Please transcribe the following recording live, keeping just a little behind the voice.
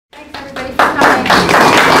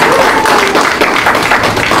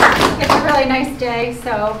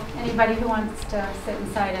anybody who wants to sit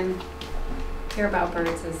inside and hear about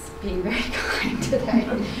birds is being very kind today.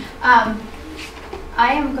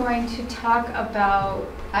 I am going to talk about,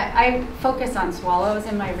 I focus on swallows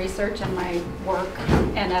in my research and my work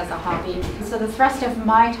and as a hobby. So the thrust of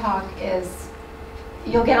my talk is,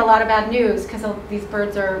 you'll get a lot of bad news because these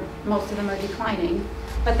birds are, most of them are declining,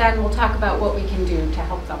 but then we'll talk about what we can do to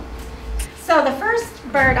help them. So the first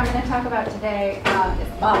bird I'm going to talk about today is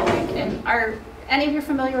bobolink. And are any of you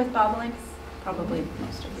familiar with bobolinks? Probably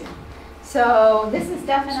most of you. So this is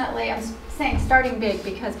definitely, I'm saying starting big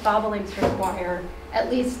because bobolinks require at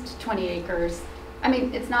least 20 acres. I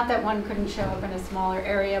mean, it's not that one couldn't show up in a smaller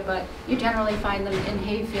area, but you generally find them in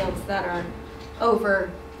hay fields that are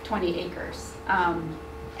over 20 acres.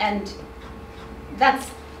 And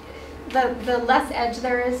that's, the less edge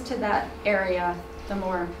there is to that area, the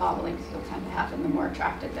more bobolinks you'll tend to have and the more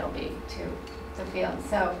attracted they'll be to the field.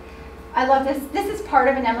 So I love this. This is part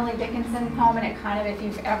of an Emily Dickinson poem, and it kind of, if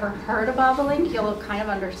you've ever heard a bobolink, you'll kind of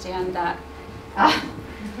understand that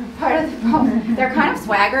part of the poem. They're kind of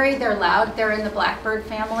swaggery, they're loud, they're in the blackbird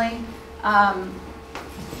family.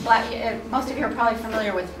 Most of you are probably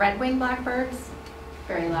familiar with red-winged blackbirds,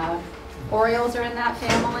 very loud. Orioles are in that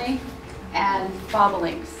family, and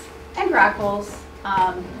bobolinks, and grackles.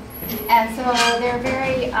 And so they're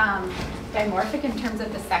very dimorphic in terms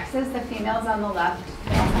of the sexes, the females on the left,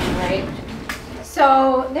 males on the right.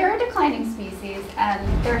 So they're a declining species,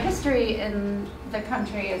 and their history in the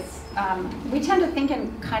country is, we tend to think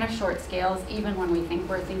in kind of short scales, even when we think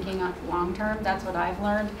we're thinking long term. That's what I've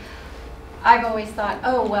learned. I've always thought,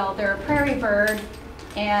 oh, well, they're a prairie bird,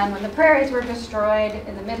 and when the prairies were destroyed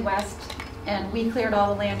in the Midwest, and we cleared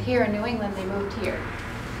all the land here in New England, they moved here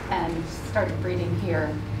and started breeding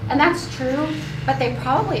here. And that's true, but they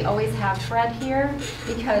probably always have bred here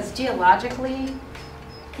because geologically,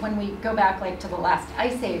 when we go back like to the last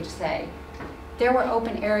ice age, say, there were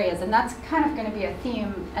open areas, and that's kind of going to be a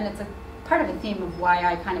theme, and it's a part of a theme of why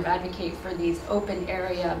I kind of advocate for these open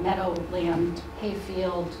area, meadowland,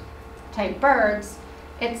 hayfield type birds.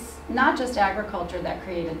 It's not just agriculture that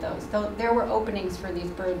created those, though there were openings for these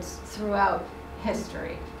birds throughout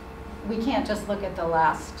history. We can't just look at the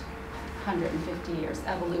last 150 years.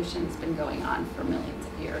 Evolution's been going on for millions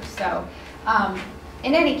of years. So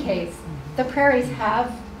in any case, the prairies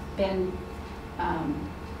have been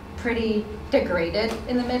pretty degraded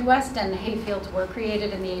in the Midwest, and hayfields were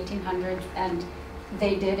created in the 1800s, and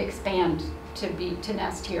they did expand to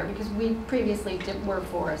nest here because we previously were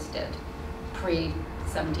forested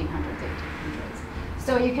pre-1700s, 1800s.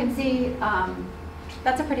 So you can see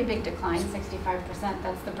that's a pretty big decline, 65%.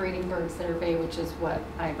 That's the breeding bird survey, which is what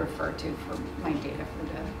I refer to for my data for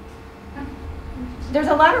the. There's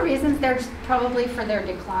a lot of reasons there's probably for their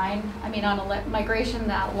decline. I mean, on a migration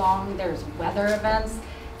that long, there's weather events.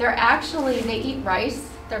 They eat rice.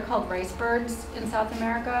 They're called rice birds in South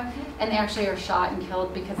America, and they actually are shot and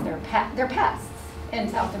killed because they're pests in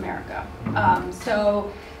South America.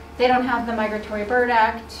 So they don't have the Migratory Bird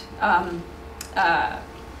Act.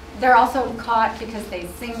 They're also caught because they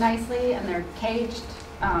sing nicely and they're caged.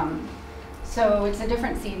 So it's a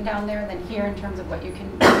different scene down there than here in terms of what you can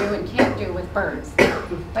do and can't do with birds.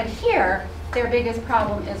 But here, their biggest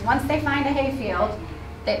problem is once they find a hayfield,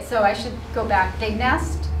 so I should go back, they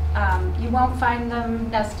nest. You won't find them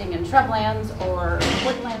nesting in shrublands or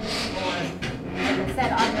woodlands or, like I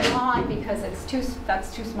said, on your lawn because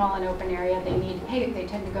that's too small an open area. They need hay. They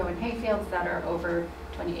tend to go in hayfields that are over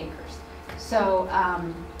 20 acres. So,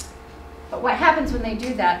 but what happens when they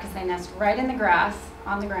do that, because they nest right in the grass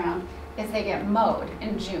on the ground, is they get mowed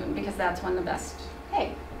in June because that's when the best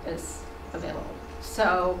hay is available.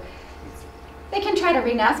 So they can try to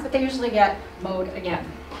re-nest, but they usually get mowed again.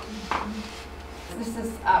 This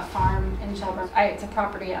is a farm in Shelburne. It's a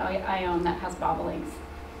property I own that has bobolinks,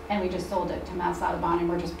 and we just sold it to Mass Audubon, and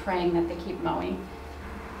we're just praying that they keep mowing.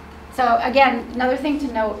 So again, another thing to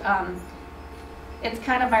note, it's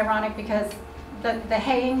kind of ironic because the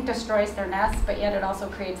haying destroys their nests, but yet it also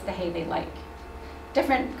creates the hay they like.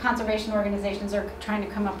 Different conservation organizations are trying to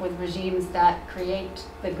come up with regimes that create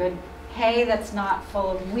the good hay that's not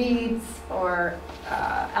full of weeds or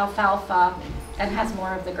alfalfa and has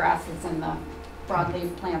more of the grasses and the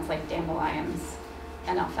broadleaf plants like dandelions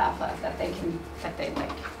and alfalfa that they like.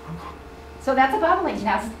 So that's a bobolink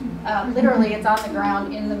nest. Literally, it's on the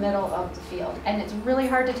ground in the middle of the field. And it's really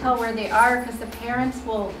hard to tell where they are because the parents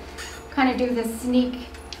will kind of do this sneak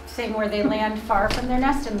thing where they land far from their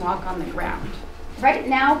nest and walk on the ground. Right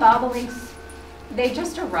now, bobolinks, they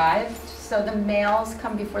just arrived. So the males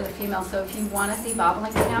come before the females. So if you want to see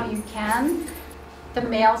bobolinks now, you can. The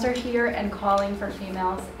males are here and calling for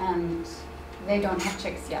females, and They don't have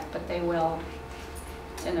chicks yet, but they will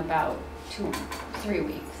in about 2-3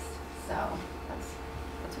 weeks. So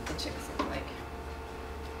that's what the chicks look like.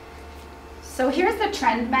 So here's the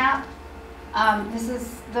trend map. This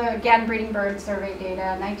is the, again, breeding bird survey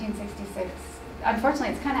data, 1966. Unfortunately,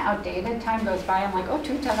 it's kind of outdated. Time goes by. I'm like, oh,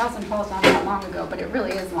 2012 is not that long ago, but it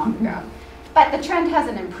really is long ago. But the trend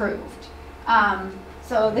hasn't improved.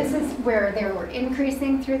 So this is where they were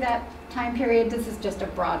increasing through that time period. This is just a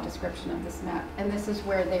broad description of this map. And this is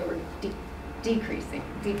where they were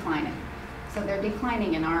declining. So they're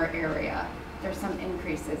declining in our area. There's some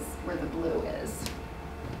increases where the blue is.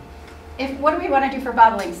 What do we want to do for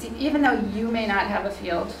bobolinks? Even though you may not have a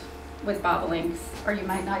field with bobolinks, or you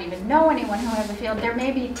might not even know anyone who has a field, there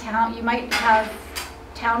may be you might have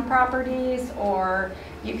town properties, or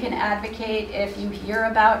you can advocate if you hear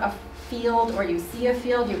about a field or you see a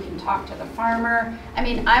field, you can talk to the farmer. I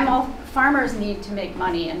mean, farmers need to make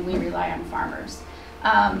money, and we rely on farmers.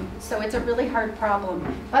 So it's a really hard problem,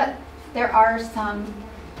 but there are some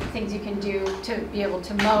things you can do to be able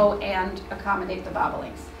to mow and accommodate the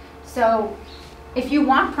bobolinks. So if you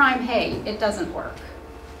want prime hay, it doesn't work.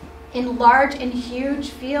 In large and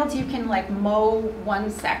huge fields, you can like mow one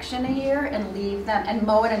section a year and leave them, and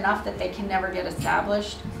mow it enough that they can never get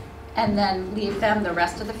established, and then leave them the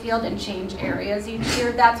rest of the field and change areas each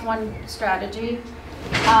year. That's one strategy.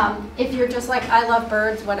 If you're just like, I love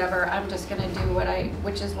birds, whatever, I'm just gonna do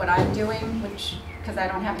which is what I'm doing, because I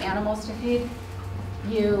don't have animals to feed,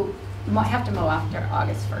 you have to mow after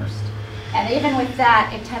August 1st. And even with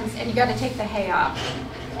that, and you gotta take the hay off.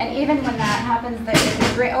 And even when that happens,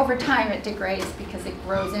 over time it degrades because it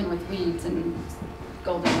grows in with weeds and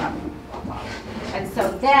goldenrod. And so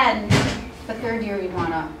then, the third year you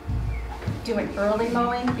wanna do an early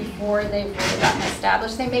mowing before they've really gotten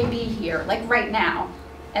established. They may be here, like right now,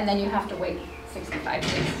 and then you have to wait 65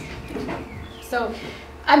 days. So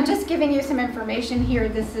I'm just giving you some information here.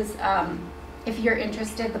 This is, if you're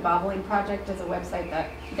interested, the Bobolink Project is a website that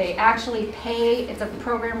they actually pay. It's a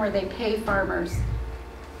program where they pay farmers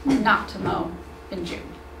not to mow in June.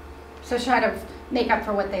 So try to make up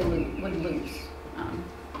for what they would lose.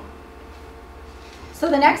 So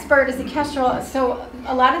the next bird is the kestrel. So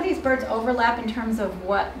a lot of these birds overlap in terms of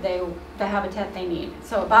what the habitat they need.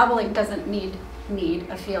 So a bobolink doesn't need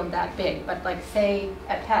a field that big, but like say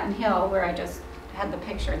at Patton Hill, where I just had the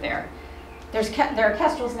picture there, there are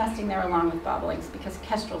kestrels nesting there along with bobolinks, because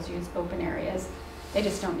kestrels use open areas. They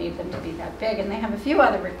just don't need them to be that big, and they have a few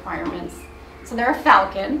other requirements. So they're a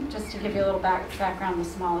falcon, just to give you a little background, the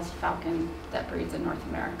smallest falcon that breeds in North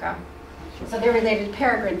America. So they're related to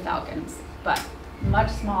peregrine falcons, but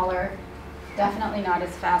much smaller, definitely not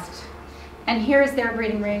as fast. And here's their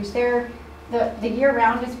breeding range. The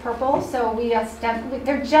year-round is purple, so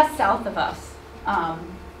they're just south of us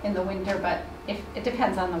in the winter, but it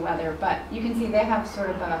depends on the weather. But you can see they have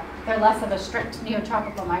sort of they're less of a strict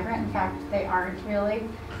neotropical migrant. In fact, they aren't really.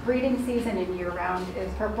 Breeding season in year-round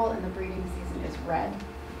is purple, and the breeding season is red.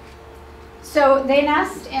 So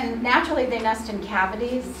naturally they nest in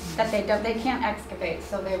cavities that they can't excavate,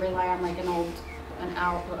 so they rely on like an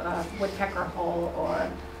woodpecker hole, or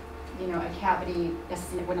a cavity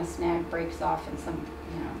when a snag breaks off, and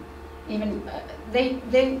even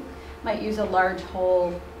they might use a large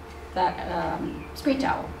hole that screech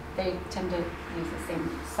owl. They tend to use the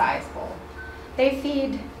same size hole. They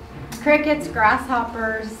feed crickets,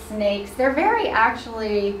 grasshoppers, snakes. They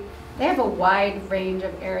have a wide range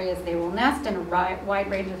of areas they will nest, and a wide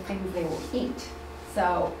range of things they will eat.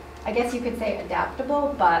 So I guess you could say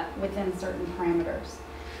adaptable, but within certain parameters.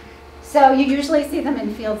 So you usually see them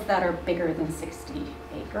in fields that are bigger than 60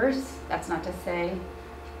 acres. That's not to say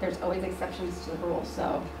there's always exceptions to the rule.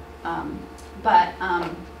 So,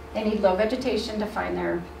 they need low vegetation to find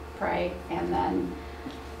their prey, and then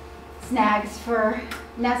snags for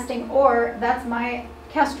nesting, or that's my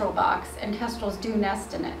kestrel box, and kestrels do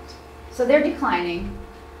nest in it. So they're declining.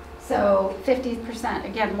 So 50%,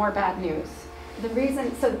 again, more bad news. The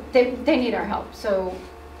reason, so they need our help. So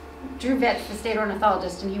Drew Vitt's the state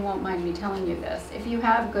ornithologist, and he won't mind me telling you this. If you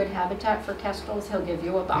have good habitat for kestrels, he'll give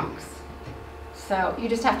you a box. So you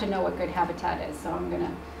just have to know what good habitat is. So I'm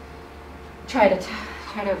gonna try to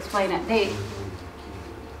explain it.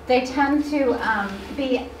 They tend to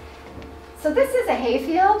be, so this is a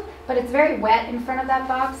hayfield, but it's very wet in front of that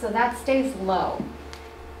box, so that stays low.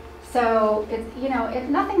 So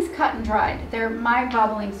nothing's cut and dried. My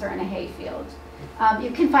bobolinks are in a hayfield.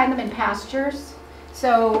 You can find them in pastures.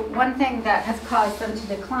 So one thing that has caused them to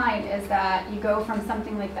decline is that you go from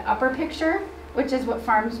something like the upper picture, which is what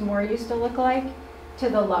farms more used to look like, to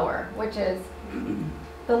the lower, which is,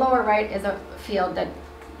 the lower right is a field that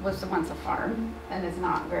was once a farm and is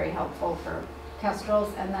not very helpful for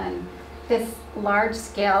kestrels. And then this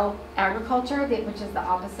large-scale agriculture, which is the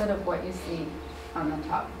opposite of what you see on the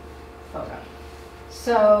top photo.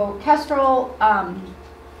 So kestrel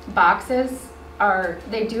boxes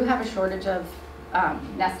they do have a shortage of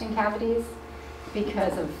nesting cavities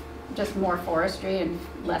because of just more forestry and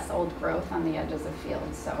less old growth on the edges of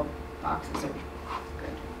fields, so boxes are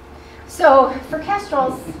good. So for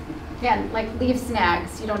kestrels, again, like leaf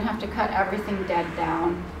snags, you don't have to cut everything dead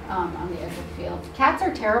down on the edge of fields. Cats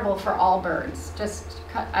are terrible for all birds.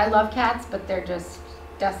 I love cats, but they're just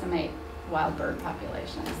decimate wild bird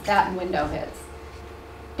populations. That and window hits.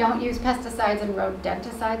 Don't use pesticides and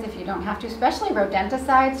rodenticides if you don't have to, especially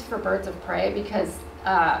rodenticides for birds of prey, because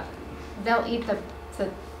they'll eat the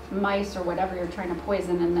mice or whatever you're trying to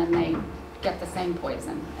poison, and then they get the same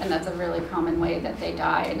poison. And that's a really common way that they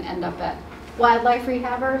die and end up at wildlife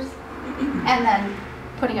rehabbers and then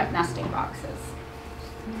putting up nesting boxes.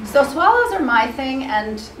 So swallows are my thing,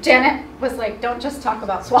 and Janet was like, don't just talk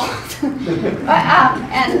about swallows. And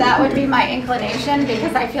that would be my inclination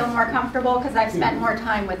because I feel more comfortable because I've spent more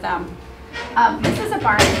time with them. This is a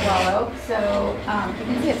barn swallow, so you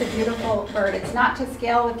can see it's a beautiful bird. It's not to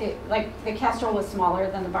scale with the kestrel was smaller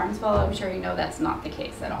than the barn swallow. I'm sure you know that's not the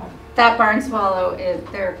case at all. That barn swallow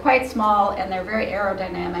they're quite small and they're very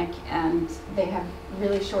aerodynamic, and they have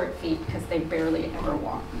really short feet because they barely ever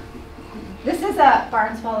walk. This is a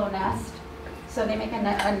barn swallow nest, so they make a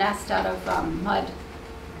nest out of mud.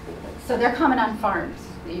 So they're common on farms.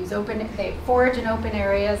 They forage in open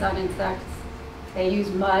areas on insects. They use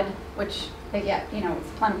mud, which they get, it's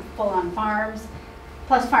plentiful on farms.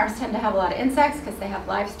 Plus farms tend to have a lot of insects because they have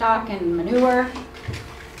livestock and manure.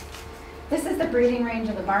 This is the breeding range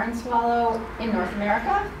of the barn swallow in North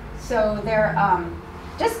America. So they're,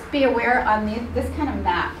 just be aware on this kind of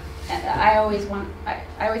map. I always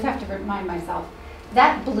have to remind myself,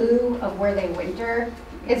 that blue of where they winter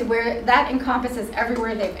is where that encompasses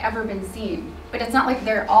everywhere they've ever been seen. But it's not like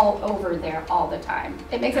they're all over there all the time.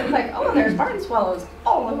 It makes it look like, oh, there's barn swallows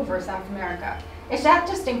all over South America. That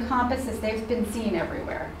just encompasses, they've been seen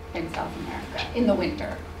everywhere in South America in the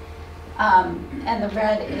winter. And the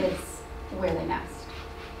red is where they nest.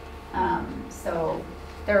 So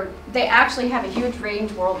they actually have a huge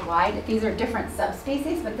range worldwide. These are different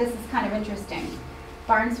subspecies, but this is kind of interesting.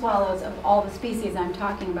 Barn swallows, of all the species I'm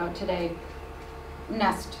talking about today,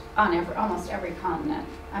 nest on almost every continent.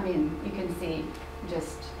 I mean, you can see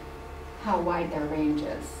just how wide their range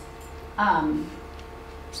is.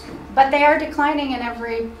 But they are declining in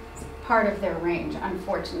every part of their range,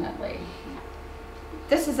 unfortunately.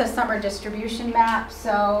 This is a summer distribution map,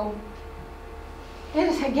 so it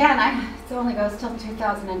only goes till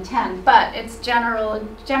 2010, but it's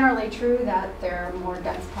generally true that there are more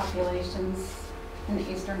dense populations in the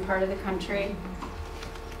eastern part of the country.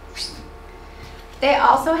 They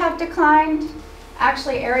also have declined,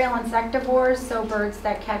 actually aerial insectivores, so birds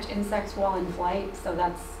that catch insects while in flight, so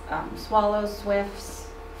that's swallows, swifts,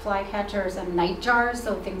 flycatchers, and nightjars,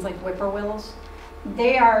 so things like whippoorwills.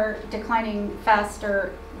 They are declining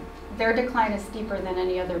faster. Their decline is steeper than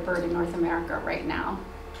any other bird in North America right now.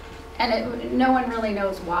 And no one really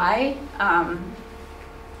knows why.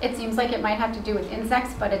 It seems like it might have to do with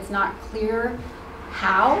insects, but it's not clear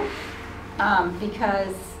how,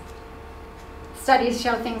 because studies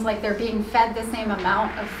show things like they're being fed the same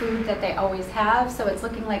amount of food that they always have, so it's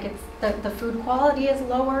looking like the food quality is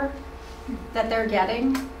lower that they're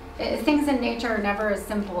getting. Things in nature are never as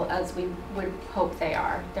simple as we would hope they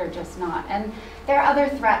are. They're just not. And there are other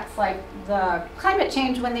threats like the climate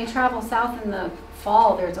change. When they travel south in the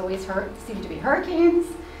fall, there's always seem to be hurricanes.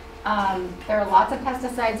 There are lots of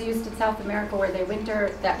pesticides used in South America where they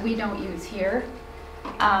winter that we don't use here.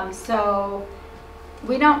 So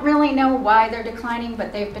we don't really know why they're declining,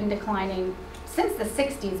 but they've been declining since the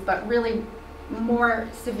 60s, but really more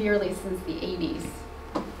severely since the 80s.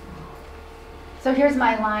 So here's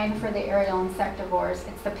my line for the aerial insectivores.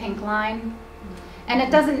 It's the pink line. And it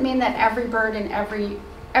doesn't mean that every bird in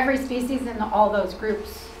every species in all those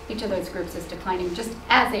groups, each of those groups is declining. Just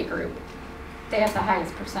as a group, they have the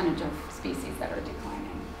highest percentage of species that are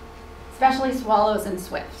declining, especially swallows and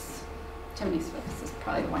swifts. Chimney swifts is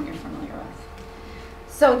probably the one you're familiar with.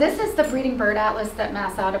 So this is the breeding bird atlas that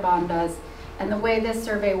Mass Audubon does. And the way this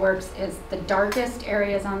survey works is the darkest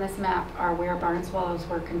areas on this map are where barn swallows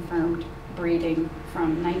were confirmed breeding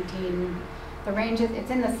from the range it's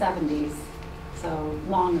in the 70s, so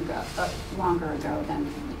longer ago than,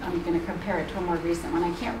 I'm going to compare it to a more recent one.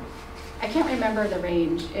 I can't remember the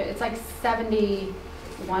range. It's like 71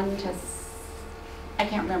 to, I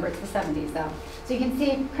can't remember, it's the 70s though. So you can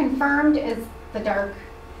see confirmed is the dark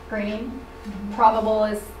green. Probable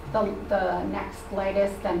is the next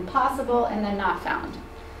lightest, then possible, and then not found.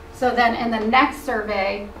 So then in the next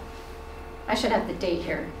survey, I should have the date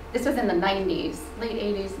here. This was in the 90s, late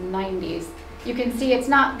 80s, 90s. You can see it's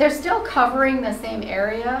not, they're still covering the same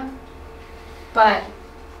area, but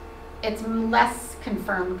it's less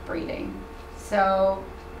confirmed breeding. So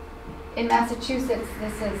in Massachusetts,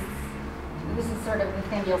 this is sort of the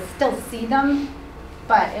thing. You'll still see them,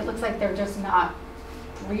 but it looks like they're just not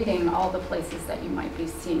breeding all the places that you might be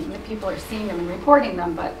seeing. The people are seeing them and reporting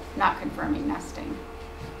them, but not confirming nesting.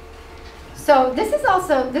 So this is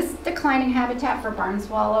also, this declining habitat for barn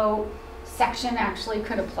swallow section actually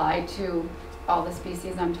could apply to all the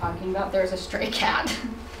species I'm talking about. There's a stray cat.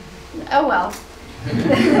 Oh well.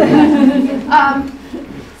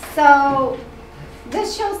 So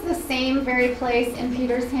this shows the same very place in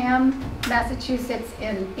Petersham, Massachusetts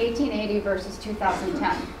in 1880 versus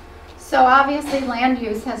 2010. So obviously land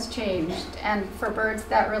use has changed, and for birds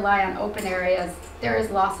that rely on open areas, there is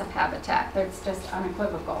loss of habitat. That's just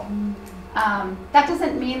unequivocal. That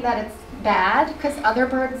doesn't mean that it's bad, because other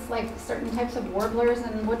birds, like certain types of warblers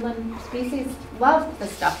and woodland species, love the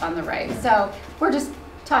stuff on the right. So we're just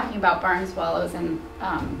talking about barn swallows and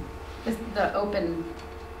the open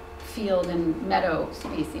field and meadow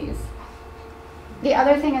species. The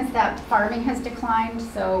other thing is that farming has declined.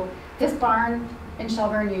 So this barn in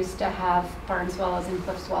Shelburne used to have barn swallows and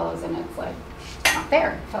cliff swallows, and it's like not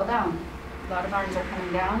there, it fell down. A lot of barns are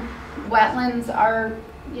coming down. Wetlands are,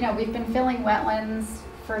 you know, we've been filling wetlands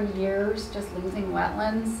for years, just losing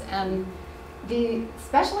wetlands, and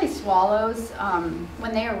especially swallows,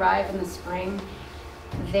 when they arrive in the spring,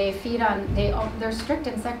 they feed on, they're strict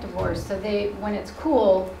insectivores, so when it's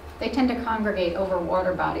cool, they tend to congregate over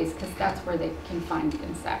water bodies because that's where they can find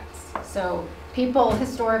insects. So people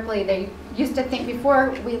historically, they used to think,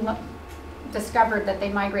 before we discovered that they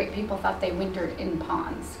migrate, people thought they wintered in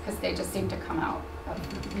ponds because they just seem to come out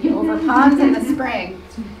over ponds in the spring.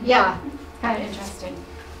 Yeah, it's kind of interesting.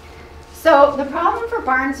 So the problem for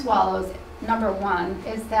barn swallows, number one,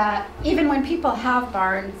 is that even when people have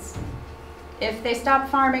barns, if they stop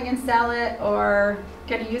farming and sell it or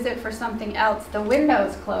going to use it for something else, the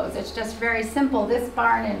windows close. It's just very simple. This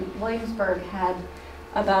barn in Williamsburg had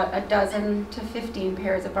about 12 to 15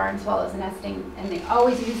 pairs of barn swallows nesting, and they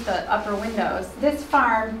always use the upper windows. This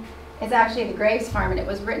farm is actually the Graves farm, and it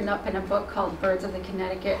was written up in a book called Birds of the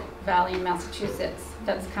Connecticut Valley in Massachusetts.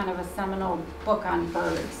 That's kind of a seminal book on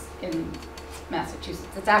birds in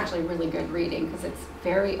Massachusetts. It's actually really good reading because it's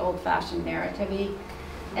very old-fashioned narrative-y.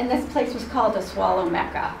 And this place was called a swallow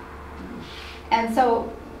mecca. And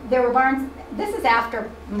so there were barns. This is after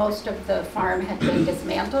most of the farm had been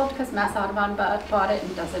dismantled because Mass Audubon bought it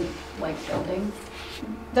and doesn't like buildings.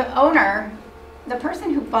 The owner, the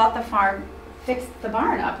person who bought the farm, fixed the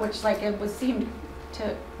barn up, which like it was seemed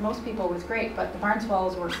to most people was great, but the barn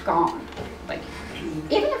swallows were gone. Like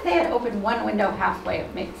even if they had opened one window halfway,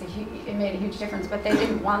 it made a huge difference, but they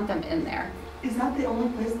didn't want them in there. Is that the only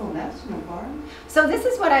place they'll nest, in a barn? So this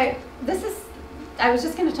is what I was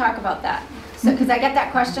just going to talk about that. So because I get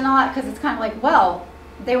that question a lot, because it's kind of like, well,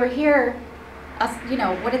 they were here, you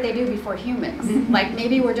know, what did they do before humans? Like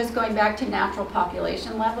maybe we're just going back to natural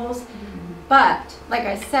population levels. But like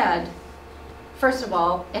I said, first of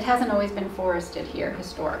all, it hasn't always been forested here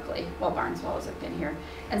historically, while barn swallows have been here.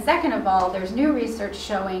 And second of all, there's new research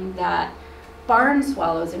showing that barn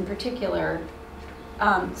swallows in particular,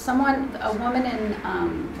 a woman in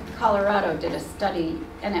Colorado did a study,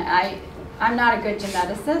 and I'm not a good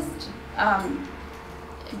geneticist,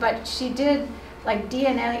 but she did like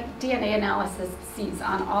DNA analysis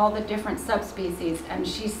on all the different subspecies, and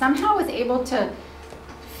she somehow was able to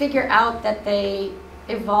figure out that they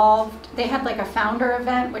evolved. They had like a founder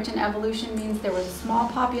event, which in evolution means there was a small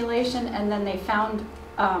population, and then they found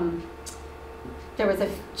there was a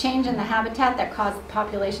change in the habitat that caused the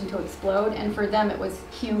population to explode, and for them it was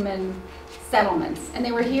human settlements. And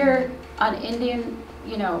they were here on Indian,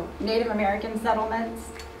 you know, Native American settlements.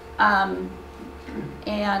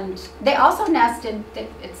 And they also nested,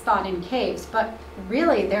 it's thought, in caves, but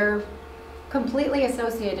really they're completely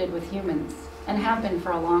associated with humans and have been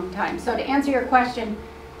for a long time. So to answer your question,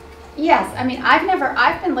 yes, I mean,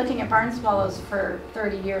 I've been looking at barn swallows for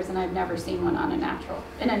 30 years and I've never seen one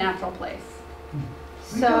in a natural place.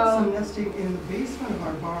 We got some nesting in the basement of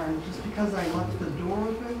our barn just because I left the door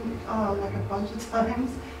open like a bunch of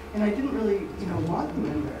times, and I didn't really, you know, want them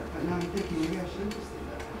in there. But now I'm thinking maybe I should just do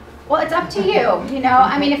that. Well, it's up to you. You know,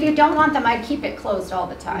 I mean, if you don't want them, I'd keep it closed all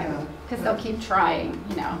the time because they'll keep trying.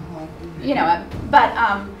 You know, you know. But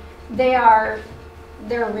they are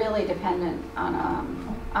they're really dependent on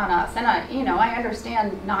us. And I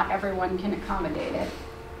understand not everyone can accommodate it,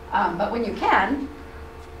 but when you can,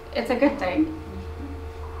 it's a good thing.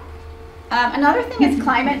 Another thing is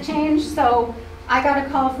climate change. So I got a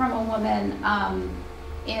call from a woman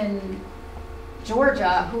in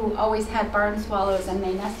Georgia who always had barn swallows, and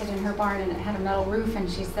they nested in her barn, and it had a metal roof, and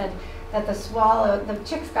she said that the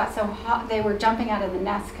chicks got so hot, they were jumping out of the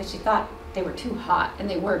nest because she thought they were too hot, and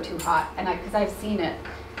they were too hot, and because I've seen it.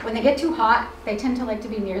 When they get too hot, they tend to like to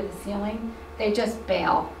be near the ceiling. They just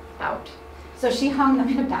bail out. So she hung them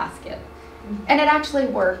in a basket. And it actually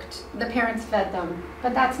worked. The parents fed them,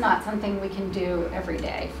 but that's not something we can do every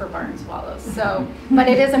day for barn swallows. So, but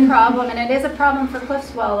it is a problem, and it is a problem for cliff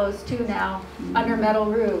swallows too now, under metal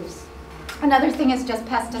roofs. Another thing is just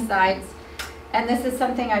pesticides, and this is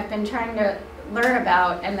something I've been trying to learn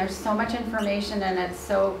about, and there's so much information, and it's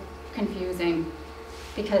so confusing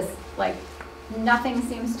because like nothing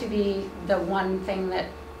seems to be the one thing that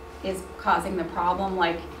is causing the problem.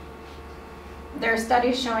 Like, there are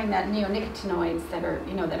studies showing that neonicotinoids that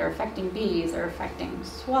are affecting bees are affecting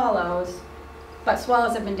swallows, but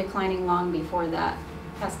swallows have been declining long before that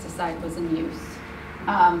pesticide was in use.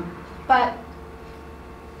 But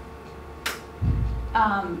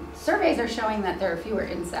surveys are showing that there are fewer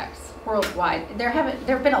insects worldwide. There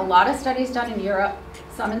have been a lot of studies done in Europe,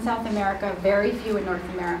 some in South America, very few in North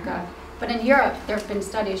America. But in Europe, there have been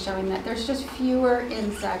studies showing that there's just fewer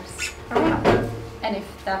insects around. And if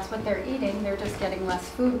that's what they're eating, they're just getting less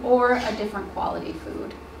food or a different quality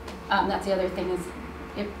food. That's the other thing is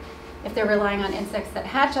if they're relying on insects that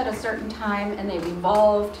hatch at a certain time and they've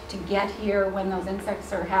evolved to get here when those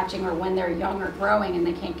insects are hatching or when they're young or growing and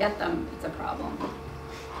they can't get them, it's a problem.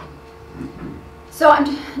 So I'm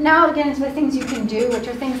now getting into the things you can do, which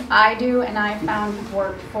are things I do and I found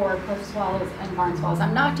work for cliff swallows and barn swallows.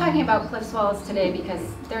 I'm not talking about cliff swallows today because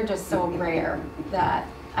they're just so rare that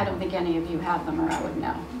I don't think any of you have them or I would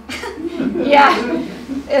know.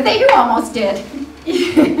 Yeah, you almost did.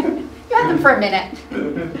 You had them for a minute.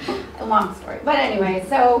 A long story. But anyway,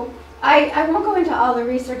 so I won't go into all the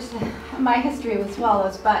research, my history with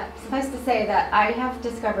swallows, but suffice to say that I have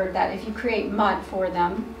discovered that if you create mud for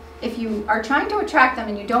them, if you are trying to attract them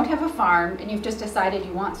and you don't have a farm and you've just decided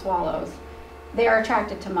you want swallows, they are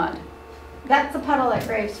attracted to mud. That's a puddle at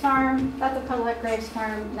Graves Farm, that's a puddle at Graves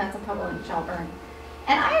Farm, that's a puddle in Shelburne.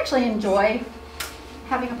 And I actually enjoy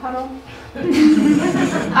having a puddle.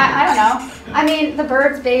 I don't know. I mean, the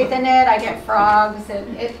birds bathe in it, I get frogs,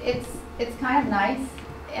 and it's kind of nice,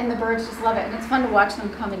 and the birds just love it. And it's fun to watch them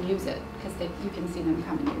come and use it, because you can see them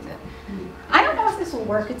come and use it. I don't know if this will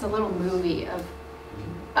work. It's a little movie of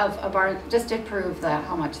a barn, just to prove that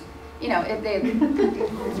how much, yeah.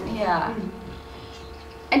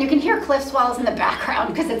 And you can hear cliff swallows in the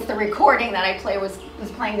background because it's the recording that I was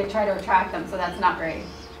playing to try to attract them, so that's not very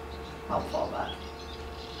helpful, but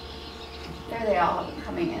there they all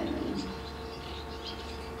coming in. And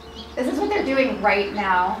this is what they're doing right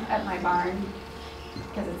now at my barn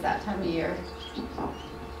because it's that time of year.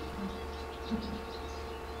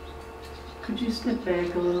 Could you step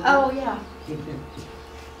back a little bit? Oh, yeah.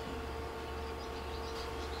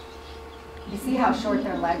 You see how short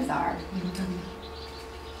their legs are.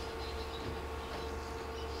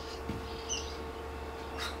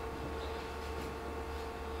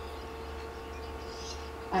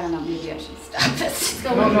 I don't know, maybe I should stop this.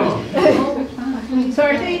 No. So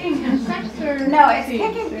are they eating insects or? No, it's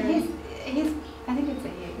picking, I think it's a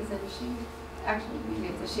he. Is it a she? Actually, maybe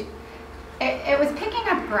it's a she. It was picking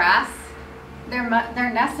up grass. Their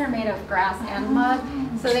nests are made of grass and mud.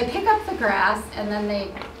 So they pick up the grass and then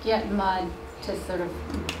they get mud to sort of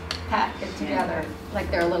pack it together like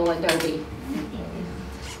they're a little adobe.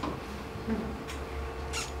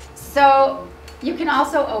 So you can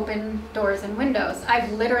also open doors and windows.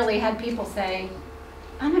 I've literally had people say,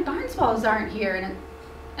 "Oh, my barn swallows aren't here,"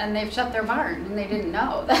 and they've shut their barn and they didn't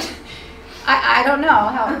know. I don't know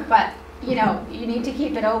how, but you need to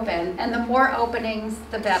keep it open, and the more openings,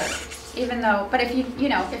 the better. Even though, but if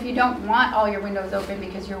you don't want all your windows open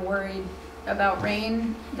because you're worried about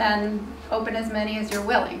rain, then open as many as you're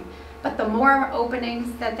willing. But the more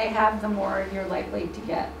openings that they have, the more you're likely to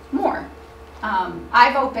get more.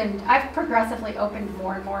 I've progressively opened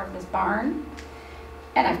more and more of this barn,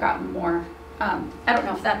 and I've gotten more. I don't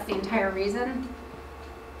know if that's the entire reason.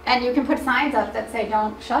 And you can put signs up that say,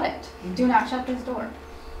 "Don't shut it. Do not shut this door."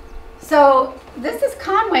 So this is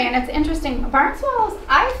Conway, and it's interesting. Barn swallows,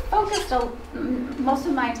 I focused most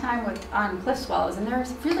of my time on cliff swallows, and they're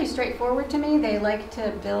really straightforward to me. They like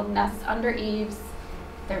to build nests under eaves.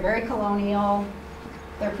 They're very colonial.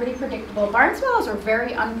 They're pretty predictable. Barn swallows are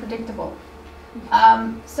very unpredictable.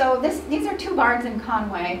 So these are 2 barns in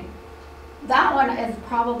Conway. That one is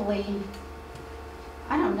probably,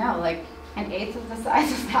 I don't know, like an 1/8 of the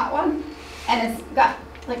size of that one. And it's got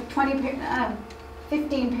like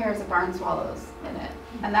 15 pairs of barn swallows in it.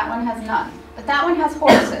 And that one has none. But that one has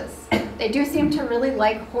horses. They do seem to really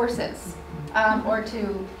like horses, or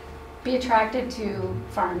to be attracted to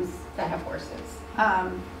farms that have horses.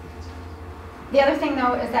 The other thing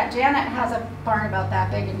though is that Janet has a barn about that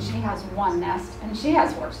big and she has 1 nest and she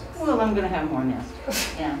has horses. Well, I'm gonna have more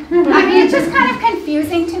nests. Yeah. I mean, it's just kind of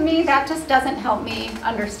confusing to me. That just doesn't help me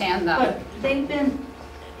understand them. But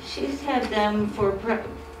she's had them for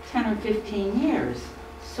 10 or 15 years.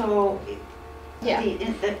 So Yeah.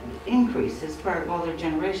 the increase is part of all their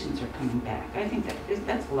generations are coming back. I think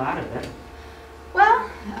that's a lot of it. Well,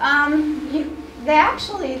 they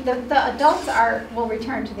actually, the adults will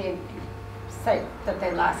return to the site that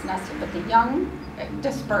they last nested, but the young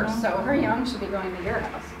disperse, so her young should be going to your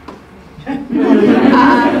house.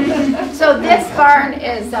 So this barn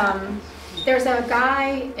is, there's a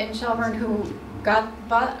guy in Shelburne who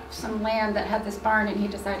bought some land that had this barn, and he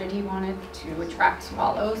decided he wanted to attract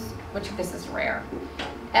swallows, which this is rare.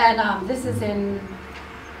 And this is in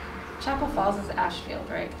Chapel Falls is Ashfield,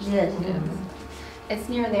 right? Yes. It's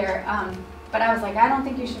near there. But I was like, I don't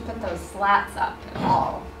think you should put those slats up at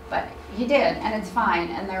all. But he did, and it's fine.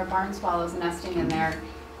 And there are barn swallows nesting in there.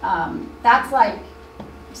 That's like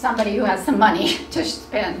somebody who has some money to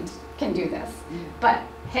spend can do this. But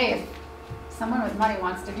hey, if someone with money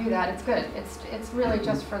wants to do that, it's good. It's really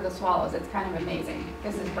just for the swallows. It's kind of amazing.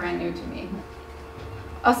 This is brand new to me.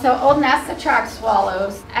 Oh, so old nests attract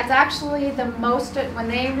swallows. It's actually the most, when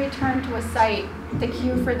they return to a site, the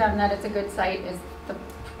cue for them that it's a good site is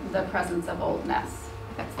the presence of old nests.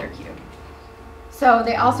 That's their cue. So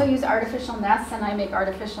they also use artificial nests, and I make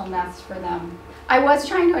artificial nests for them. I was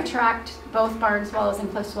trying to attract both barn swallows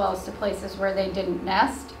and cliff swallows to places where they didn't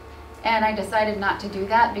nest, and I decided not to do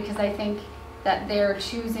that because I think that they're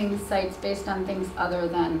choosing sites based on things other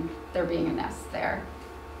than there being a nest there.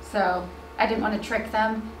 So I didn't want to trick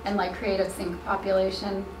them and like create a sink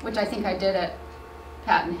population, which I think I did at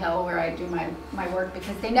Patton Hill where I do my work,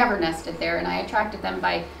 because they never nested there, and I attracted them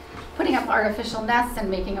by putting up artificial nests and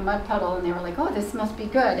making a mud puddle, and they were like, oh, this must be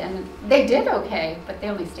good. And they did okay, but they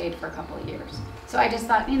only stayed for a couple of years. So I just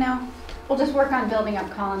thought, we'll just work on building up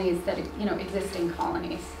colonies that, existing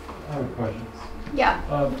colonies. I have a question. Yeah.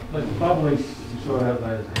 Like bobolinks, you sort of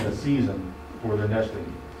have a season for their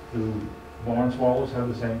nesting. Do barn swallows have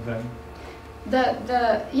the same thing?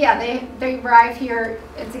 They arrive here.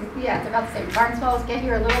 It's about the same. Barn swallows get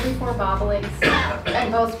here a little before bobolinks,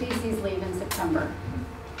 and both species leave in September.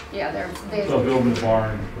 Yeah, So build the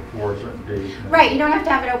barn before a certain date. Right. You don't have to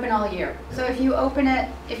have it open all year. So if you open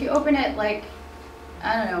it like,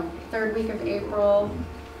 I don't know, 3rd week of April,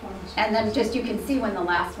 and then you can see when the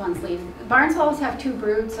last ones leave. Barn swallows have 2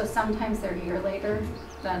 broods, so sometimes they're a year later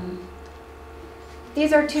than.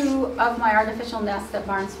 These are 2 of my artificial nests that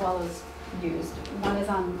barn swallows used. One is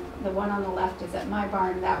the one on the left is at my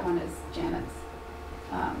barn. That one is Janet's.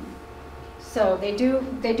 So they do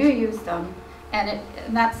use them, and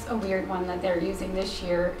that's a weird one that they're using this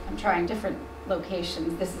year. I'm trying different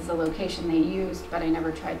locations. This is a location they used, but I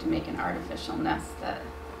never tried to make an artificial nest.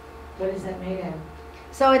 What is that made of?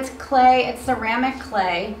 So it's clay. It's ceramic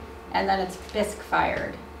clay, and then it's bisque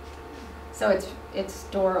fired. So it's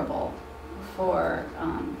storable for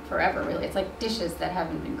forever. Really, it's like dishes that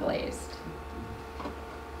haven't been glazed.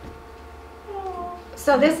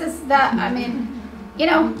 So this is that. I mean,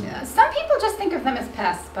 some people just think of them as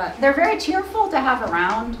pests, but they're very cheerful to have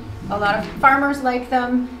around. A lot of farmers like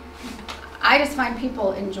them. I just find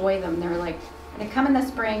people enjoy them. They come in the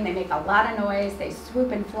spring, they make a lot of noise, they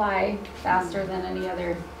swoop and fly faster than any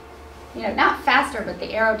other, not faster, but the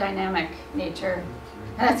aerodynamic nature.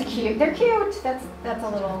 And that's cute. They're cute. That's a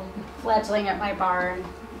little fledgling at my barn.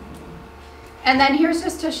 And then here's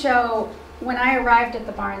just to show, when I arrived at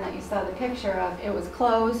the barn that you saw the picture of, it was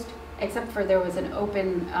closed, except for there was an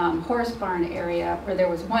open horse barn area where there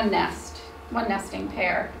was one nesting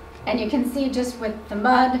pair. And you can see just with the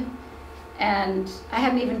mud, and I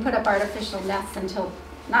hadn't even put up artificial nests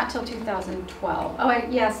not till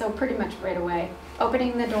 2012. So pretty much right away.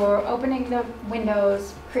 Opening the door, opening the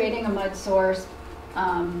windows, creating a mud source.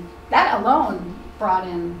 That alone brought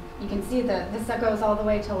in, you can see this goes all the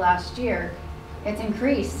way to last year. It's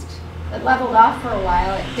increased. It leveled off for a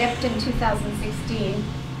while. It dipped in 2016,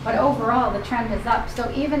 but overall the trend is up.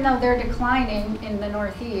 So even though they're declining in the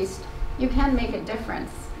Northeast, you can make a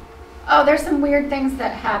difference. Oh, there's some weird things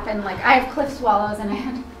that happen. Like I have cliff swallows, and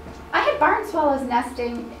I had barn swallows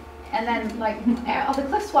nesting, And then like all the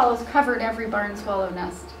cliff swallows covered every barn swallow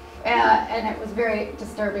nest. And it was very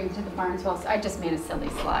disturbing to the barn swallows. I just made a silly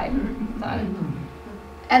slide.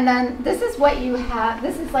 And then this is what you have.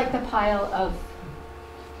 This is like the pile of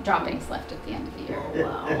droppings left at the end of the year.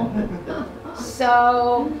 Wow.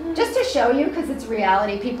 So just to show you, because it's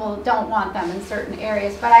reality, people don't want them in certain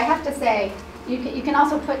areas. But I have to say, you can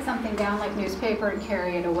also put something down like newspaper and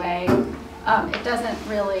carry it away. It doesn't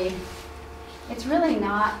really, it's really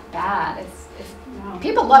not bad.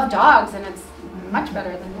 People love dogs, and it's much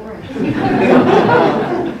better than yours.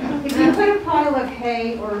 If you put a pile of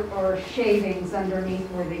hay or shavings underneath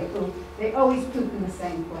where they poop, they always poop in the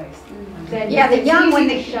same place. Then Yeah, the it's young, easy when to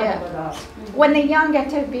they, shovel it up. when the young get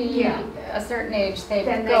to be Yeah. a certain age, they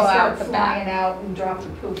Then they go start out the flying back. out and drop the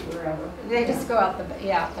poop wherever. They just go out the nest.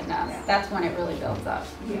 Yeah. That's when it really builds up.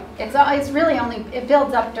 Yeah. It's really only, it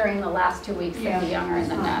builds up during the last 2 weeks Yeah. that the young are in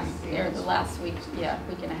the It's not nest, big. or the last week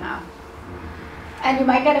and a half. And you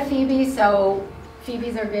might get a Phoebe, so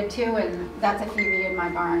Phoebes are good too, and that's a Phoebe in my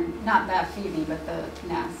barn. Not that Phoebe, but the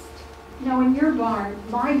nest. Now, in your barn,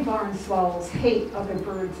 my barn swallows hate other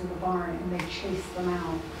birds in the barn and they chase them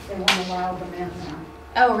out. They won't allow them in there.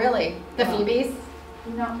 Oh, really? The Yeah. Phoebes?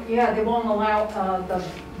 No, yeah, they won't allow the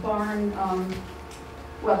barn,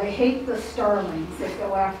 well, they hate the starlings. They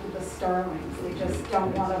go after the starlings. They just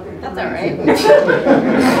don't want other birds. That's all right.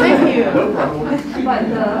 Thank you. But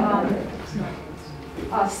the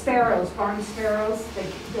sparrows, barn sparrows,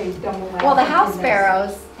 they don't allow. Well, the them house in there.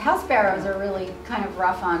 sparrows are really kind of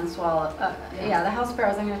rough on swallow. Yeah, the house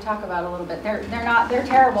sparrows I'm going to talk about a little bit. They're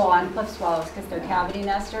terrible on cliff swallows because they're cavity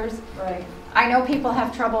nesters. Right. I know people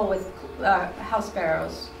have trouble with house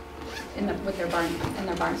sparrows with their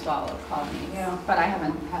barn swallow colonies. Yeah. But I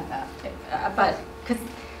haven't had that. But because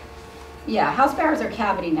house sparrows are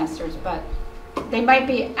cavity nesters, but they might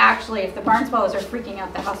be actually, if the barn swallows are freaking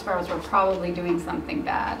out the house sparrows, we're probably doing something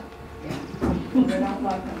bad. They don't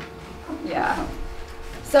like them. Yeah.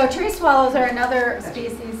 So tree swallows are another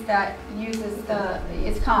species that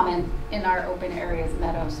is common in our open areas,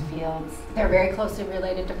 meadows, fields. They're very closely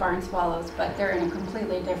related to barn swallows, but they're in a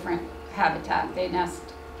completely different habitat. They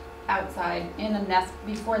nest outside in a nest,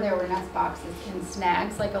 before there were nest boxes, in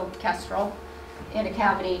snags, like a kestrel, in a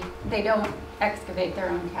cavity. They don't excavate their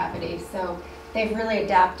own cavity, so they've really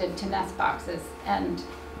adapted to nest boxes. And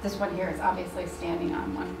this one here is obviously standing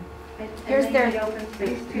on one. Here's and their- they need open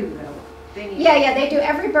space too, though. They need- Yeah, they do.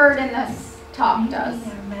 Every bird in this talk does.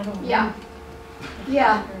 Yeah.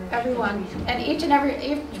 Yeah, everyone. And each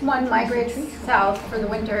one migrates south for the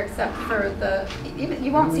winter, except for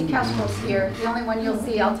you won't see kestrels here. The only one you'll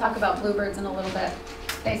see, I'll talk about bluebirds in a little bit,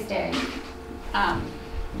 they stay.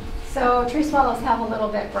 So tree swallows have a little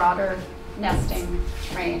bit broader nesting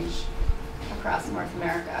range across North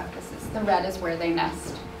America. The red is where they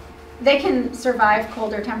nest. They can survive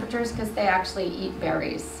colder temperatures because they actually eat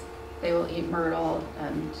berries. They will eat myrtle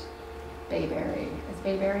and bayberry. Is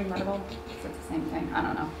bayberry myrtle? Is it the same thing? I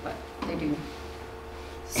don't know, but they do.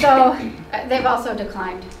 So they've also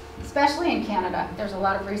declined, especially in Canada. There's a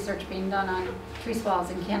lot of research being done on tree swallows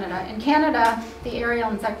in Canada. In Canada, the aerial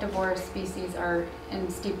insectivore species are in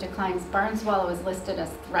steep declines. Barn swallow is listed as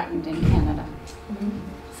threatened in Canada.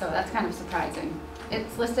 So that's kind of surprising.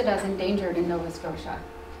 It's listed as endangered in Nova Scotia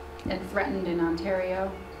and threatened in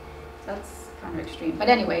Ontario. That's kind of extreme. But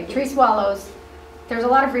anyway, tree swallows, there's a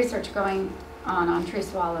lot of research going on tree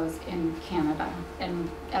swallows in Canada and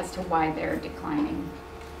as to why they're declining.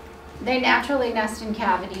 They naturally nest in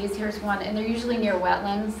cavities. Here's one, and they're usually near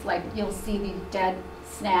wetlands. Like you'll see the dead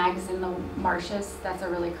snags in the marshes. That's a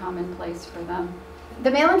really common place for them.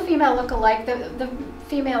 The male and female look alike. The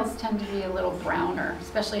females tend to be a little browner,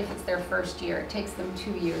 especially if it's their first year. It takes them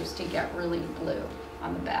 2 years to get really blue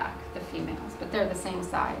on the back, the females, but they're the same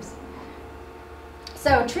size.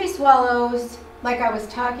 So tree swallows, like I was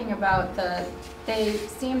talking about, they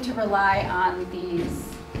seem to rely on these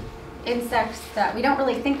insects that we don't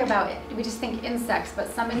really think about. We just think insects, but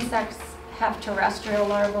some insects have terrestrial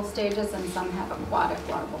larval stages and some have aquatic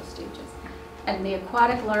larval stages. And the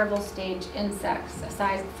aquatic larval stage insects,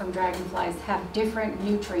 aside from dragonflies, have different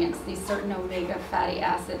nutrients, these certain omega fatty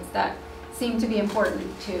acids that seem to be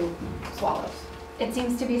important to swallows. It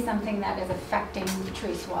seems to be something that is affecting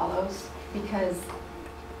tree swallows because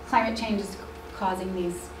climate change is causing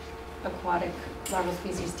these aquatic larval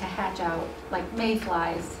species to hatch out like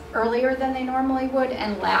mayflies earlier than they normally would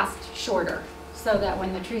and last shorter, so that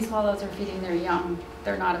when the tree swallows are feeding their young,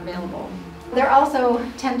 they're not available. They also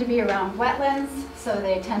tend to be around wetlands, so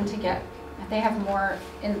they tend to they have more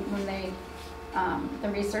the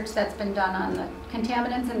research that's been done on the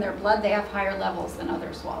contaminants in their blood, they have higher levels than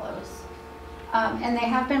other swallows. And they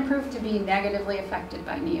have been proved to be negatively affected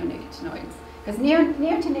by neonicotinoids. Because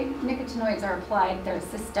neonicotinoids are applied, they're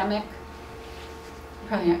systemic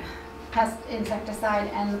pest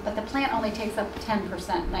insecticide, but the plant only takes up 10%,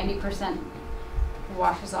 90%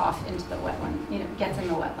 washes off into the wetland, gets in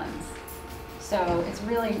the wetlands. So it's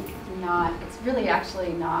really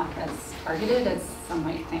actually not as targeted as some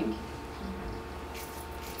might think.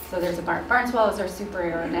 So there's barn swallows are super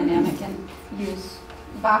aerodynamic and use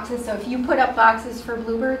boxes. So if you put up boxes for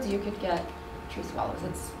bluebirds, you could get tree swallows.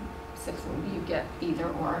 It's 6, you get either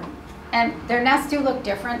or. And their nests do look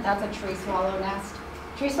different. That's a tree swallow nest.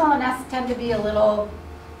 Tree swallow nests tend to be a little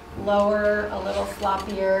lower, a little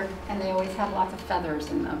sloppier, and they always have lots of feathers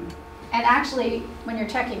in them. And actually, when you're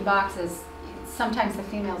checking boxes, sometimes the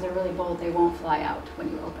females are really bold. They won't fly out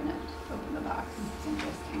when you open the box. It's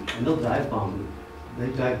interesting. And they'll dive bomb. They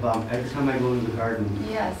dive bomb every time I go into the garden.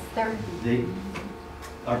 Yes,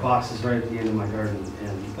 Our box is right at the end of my garden,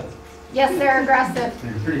 and yes, they're aggressive.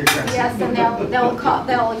 they're pretty aggressive. Yes, and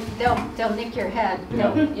they'll nick your head.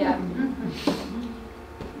 Yeah.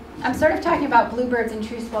 I'm sort of talking about bluebirds and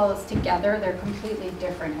tree swallows together. They're completely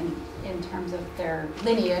different in terms of their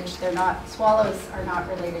lineage. Swallows are not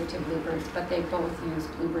related to bluebirds, but they both use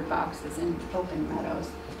bluebird boxes in open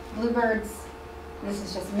meadows. Bluebirds, this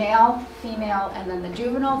is just male, female, and then the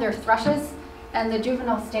juvenile, they're thrushes. And the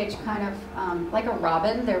juvenile stage kind of like a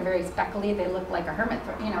robin. They're very speckly. They look like a hermit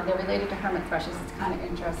they're related to hermit thrushes. It's kind of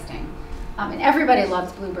interesting. And everybody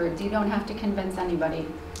loves bluebirds. You don't have to convince anybody.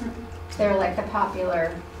 They're like the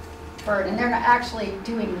popular bird, and they're not actually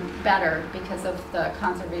doing better because of the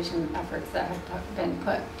conservation efforts that have been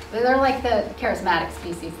put. They're like the charismatic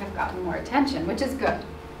species. They've gotten more attention, which is good.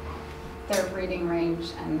 Their breeding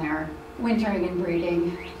range and their wintering and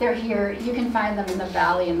breeding. They're here. You can find them in the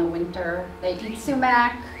valley in the winter. They eat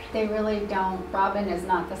sumac. They really don't. Robin is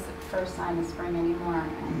not the first sign of spring anymore,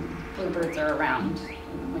 and bluebirds are around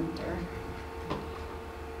in the winter.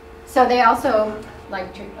 So they also,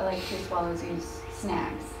 like tree swallows, use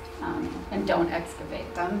snags and don't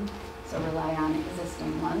excavate them, so rely on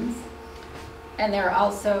existing ones. And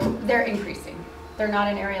they're increasing. They're not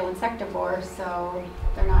an aerial insectivore, so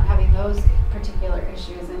they're not having those particular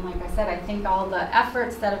issues. And like I said, I think all the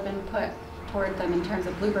efforts that have been put toward them in terms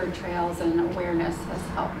of bluebird trails and awareness has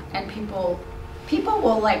helped. And people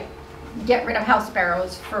will get rid of house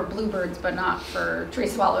sparrows for bluebirds, but not for tree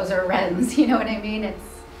swallows or wrens. You know what I mean?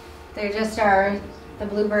 They just are the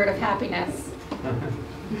bluebird of happiness.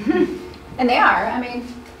 And they are. I mean,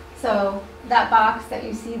 so that box that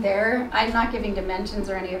you see there, I'm not giving dimensions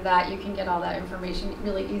or any of that. You can get all that information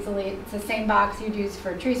really easily. It's the same box you'd use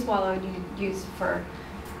for a tree swallow you'd use for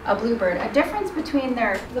a bluebird. A difference between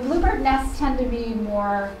the bluebird nests tend to be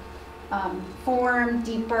more formed,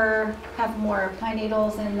 deeper, have more pine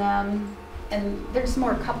needles in them, and they're just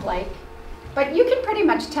more cup-like. But you can pretty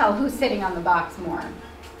much tell who's sitting on the box more,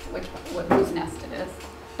 whose nest it is.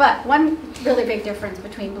 But one really big difference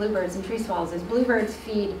between bluebirds and tree swallows is bluebirds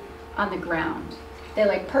feed on the ground. They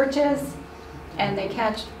like perches, and they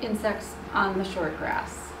catch insects on the short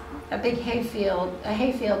grass. A hayfield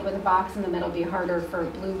with a box in the middle would be harder for a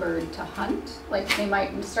bluebird to hunt. Like they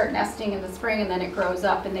might start nesting in the spring and then it grows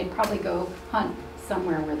up and they'd probably go hunt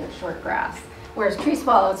somewhere where there's short grass. Whereas tree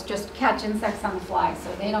swallows just catch insects on the fly,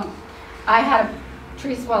 so they don't. I had a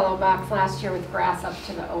tree swallow box last year with grass up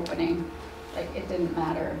to the opening. Like it didn't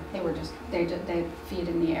matter. They feed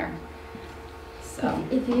in the air. So.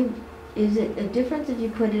 Is it a difference if you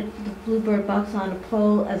put the bluebird box on a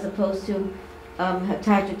pole as opposed to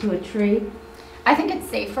attach it to a tree? I think it's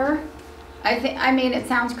safer. I mean, it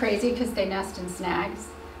sounds crazy because they nest in snags,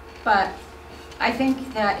 but I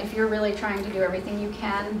think that if you're really trying to do everything you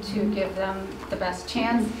can to give them the best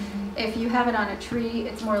chance, if you have it on a tree,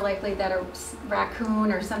 it's more likely that a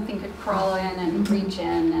raccoon or something could crawl in and reach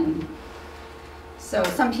in, and so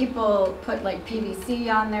some people put like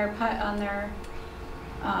PVC on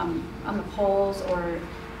the poles or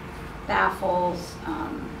baffles.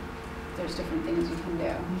 There's different things you can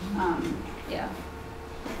do. Yeah.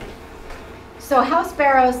 So house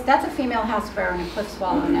sparrows, that's a female house sparrow in a cliff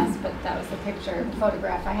swallow nest, but that was the picture, the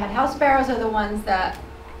photograph I had. House sparrows are the ones that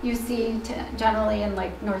you see generally in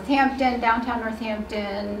like Northampton, downtown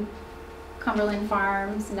Northampton, Cumberland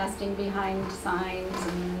Farms, nesting behind signs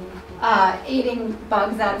and eating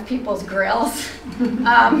bugs out of people's grills in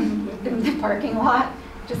the parking lot,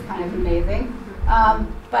 which is kind of amazing.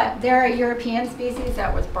 But they're a European species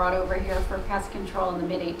that was brought over here for pest control in the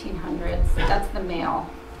mid-1800s. That's the male.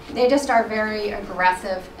 They just are very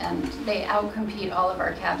aggressive, and they outcompete all of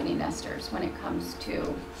our cavity nesters when it comes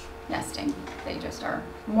to nesting. They just are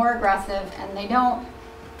more aggressive, and they don't.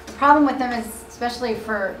 The problem with them is, especially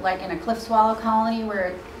for like in a cliff swallow colony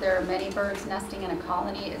where there are many birds nesting in a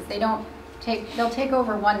colony, is they'll take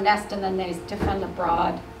over one nest and then they defend a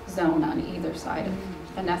broad zone on either side of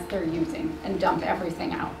the nest they're using and dump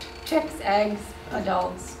everything out. Chicks, eggs,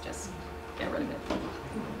 adults, just get rid of it.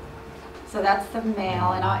 So that's the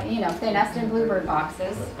male, and you know, if they nest in bluebird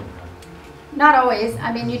boxes, not always.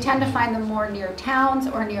 I mean, you tend to find them more near towns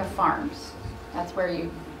or near farms. That's where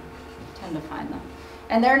you tend to find them.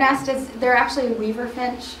 And their nest is, they're actually a weaver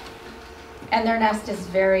finch, and their nest is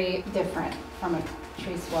very different from a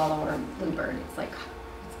tree swallow or a bluebird. It's like,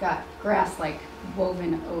 it's got grass like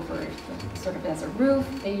woven over it, sort of as a roof.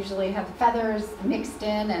 They usually have feathers mixed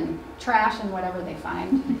in and trash and whatever they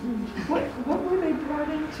find. What were they brought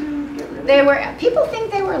in to get rid of? They were, people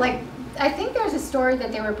think they were like, I think there's a story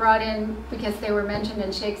that they were brought in because they were mentioned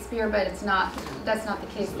in Shakespeare, but it's not, that's not the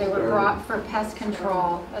case. They were brought for pest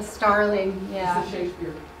control, a starling, yeah.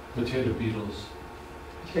 Shakespeare. Potato beetles.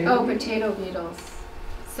 Oh, potato beetles.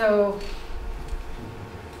 So,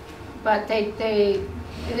 but that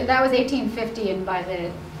was 1850, and by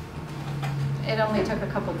it only took a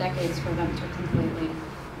couple decades for them to completely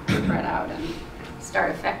spread out and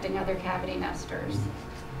start affecting other cavity nesters.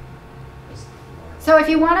 So if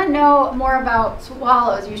you want to know more about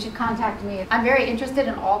swallows, you should contact me. I'm very interested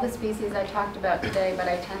in all the species I talked about today, but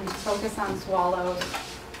I tend to focus on swallows.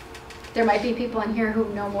 There might be people in here who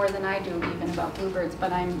know more than I do even about bluebirds,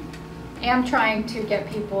 but I am trying to get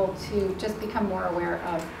people to just become more aware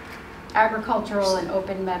of agricultural and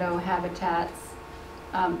open meadow habitats.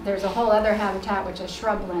 There's a whole other habitat, which is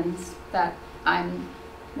shrublands, that I'm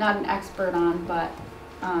not an expert on, but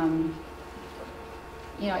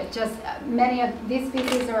you know, it just, many of these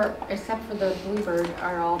species are, except for the bluebird,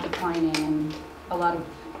 are all declining, and a lot of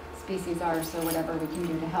species are, so whatever we can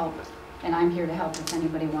do to help. And I'm here to help if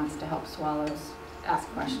anybody wants to help swallows ask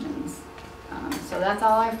questions. So that's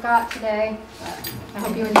all I've got today. I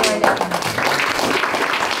hope you enjoyed it.